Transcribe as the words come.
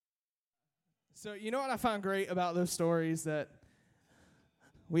So you know what I find great about those stories that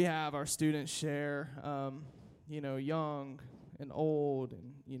we have our students share, young and old,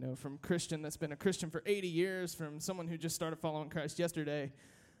 and, from Christian that's been a Christian for 80 years, from someone who just started following Christ yesterday.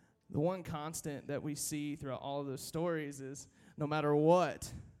 The one constant that we see throughout all of those stories is no matter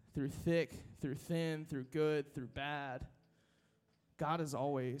what, through thick, through thin, through good, through bad, God is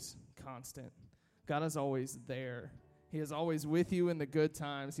always constant. God is always there. He is always with you in the good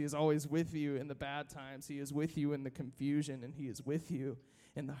times. He is always with you in the bad times. He is with you in the confusion, and he is with you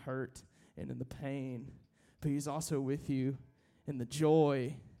in the hurt and in the pain. But he's also with you in the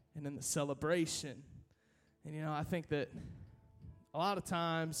joy and in the celebration. And, I think that a lot of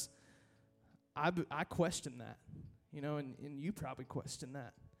times I question that, and you probably question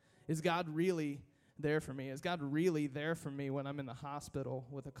that. Is God really there for me? Is God really there for me when I'm in the hospital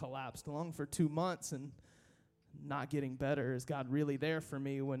with a collapsed lung for 2 months and not getting better? Is God really there for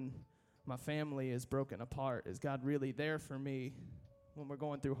me when my family is broken apart? Is God really there for me when we're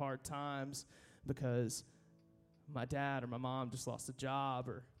going through hard times because my dad or my mom just lost a job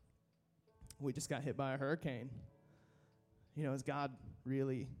or we just got hit by a hurricane? Is God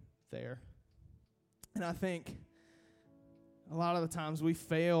really there? And I think a lot of the times we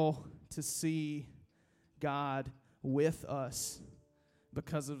fail to see God with us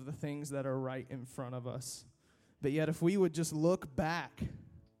because of the things that are right in front of us. But yet if we would just look back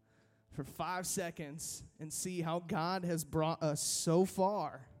for 5 seconds and see how God has brought us so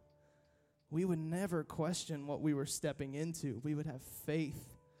far, we would never question what we were stepping into. We would have faith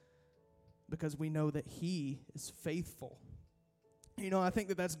because we know that he is faithful. I think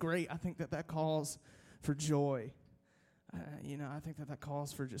that that's great. I think that calls for joy. I think that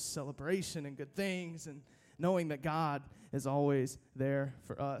calls for just celebration and good things and knowing that God is always there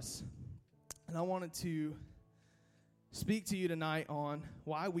for us. And I wanted to speak to you tonight on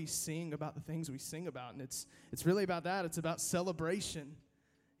why we sing about the things we sing about. And it's really about that. It's about celebration.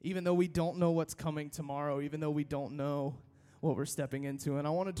 Even though we don't know what's coming tomorrow, even though we don't know what we're stepping into. And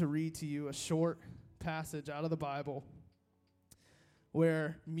I wanted to read to you a short passage out of the Bible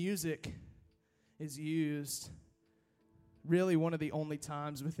where music is used really one of the only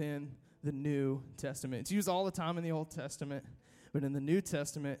times within the New Testament. It's used all the time in the Old Testament, but in the New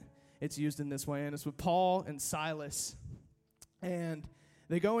Testament, it's used in this way. And it's with Paul and Silas. And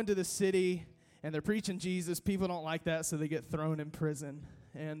they go into the city, and they're preaching Jesus. People don't like that, so they get thrown in prison.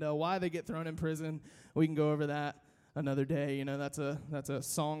 And why they get thrown in prison, we can go over that another day. That's a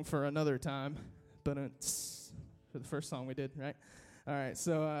song for another time. But it's for the first song we did, right? All right,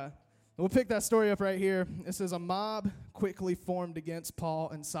 so we'll pick that story up right here. It says, a mob quickly formed against Paul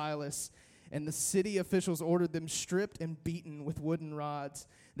and Silas, and the city officials ordered them stripped and beaten with wooden rods.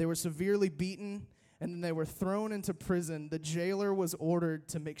 They were severely beaten, and then they were thrown into prison. The jailer was ordered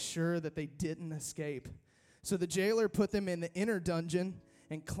to make sure that they didn't escape. So the jailer put them in the inner dungeon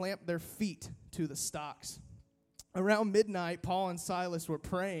and clamped their feet to the stocks. Around midnight, Paul and Silas were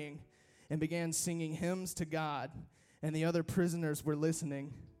praying and began singing hymns to God, and the other prisoners were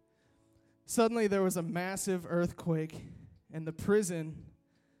listening. Suddenly there was a massive earthquake, and the prison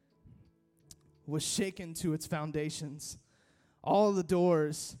was shaken to its foundations. All of the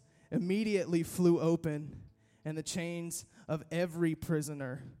doors immediately flew open, and the chains of every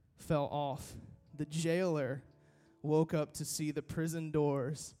prisoner fell off. The jailer woke up to see the prison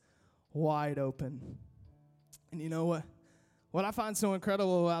doors wide open. And you know what? What I find so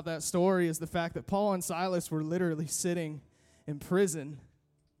incredible about that story is the fact that Paul and Silas were literally sitting in prison,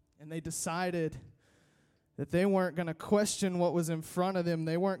 and they decided that they weren't going to question what was in front of them.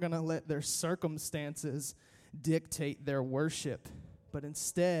 They weren't going to let their circumstances dictate their worship, but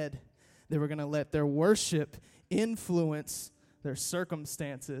instead, they were going to let their worship influence their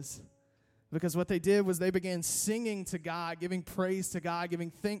circumstances. Because what they did was they began singing to God, giving praise to God,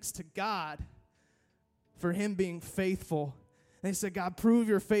 giving thanks to God for him being faithful. And they said, God, prove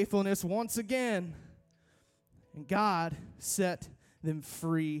your faithfulness once again. And God set them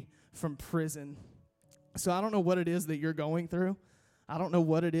free from prison. So I don't know what it is that you're going through. I don't know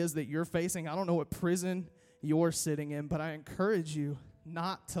what it is that you're facing. I don't know what prison you're sitting in, but I encourage you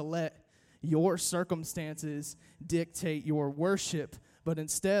not to let your circumstances dictate your worship, but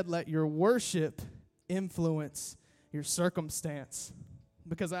instead let your worship influence your circumstance.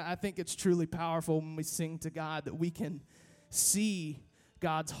 Because I think it's truly powerful when we sing to God that we can see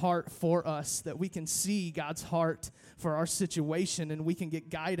God's heart for us, that we can see God's heart for our situation, and we can get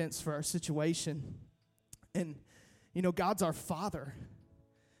guidance for our situation. And, God's our Father.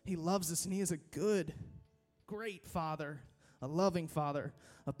 He loves us, and he is a good, great Father, a loving Father,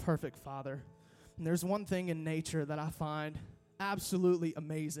 a perfect Father. And there's one thing in nature that I find absolutely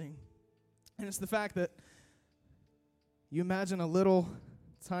amazing, And it's the fact that you imagine a little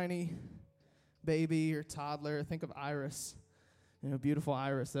tiny baby or toddler. Think of Iris, beautiful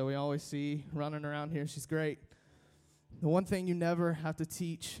Iris that we always see running around here. She's great. The one thing you never have to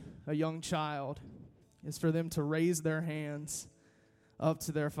teach a young child is for them to raise their hands up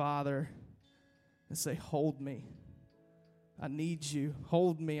to their father and say, hold me. I need you.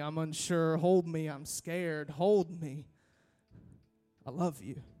 Hold me. I'm unsure. Hold me. I'm scared. Hold me. I love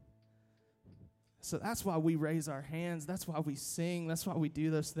you. So that's why we raise our hands. That's why we sing. That's why we do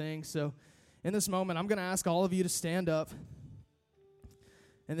those things. So in this moment, I'm going to ask all of you to stand up.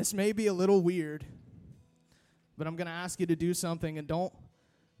 And this may be a little weird, but I'm going to ask you to do something, and don't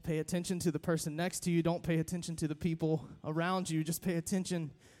pay attention to the person next to you. Don't pay attention to the people around you. Just pay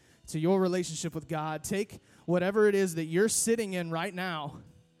attention to your relationship with God. Take whatever it is that you're sitting in right now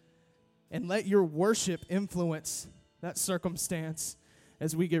and let your worship influence that circumstance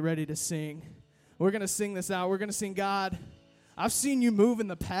as we get ready to sing. We're going to sing this out. We're going to sing, God, I've seen you move in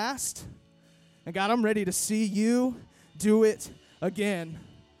the past, and God, I'm ready to see you do it again.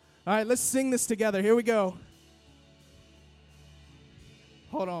 All right, let's sing this together. Here we go.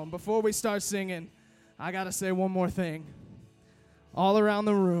 Hold on. Before we start singing, I got to say one more thing. All around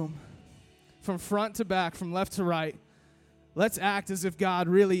the room, from front to back, from left to right, let's act as if God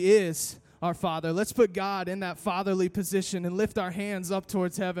really is our Father. Let's put God in that fatherly position and lift our hands up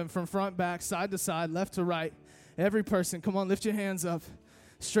towards heaven, from front, back, side to side, left to right. Every person, come on, lift your hands up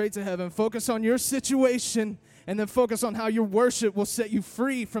straight to heaven. Focus on your situation, and then focus on how your worship will set you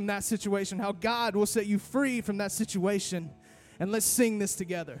free from that situation, how God will set you free from that situation. And let's sing this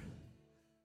together.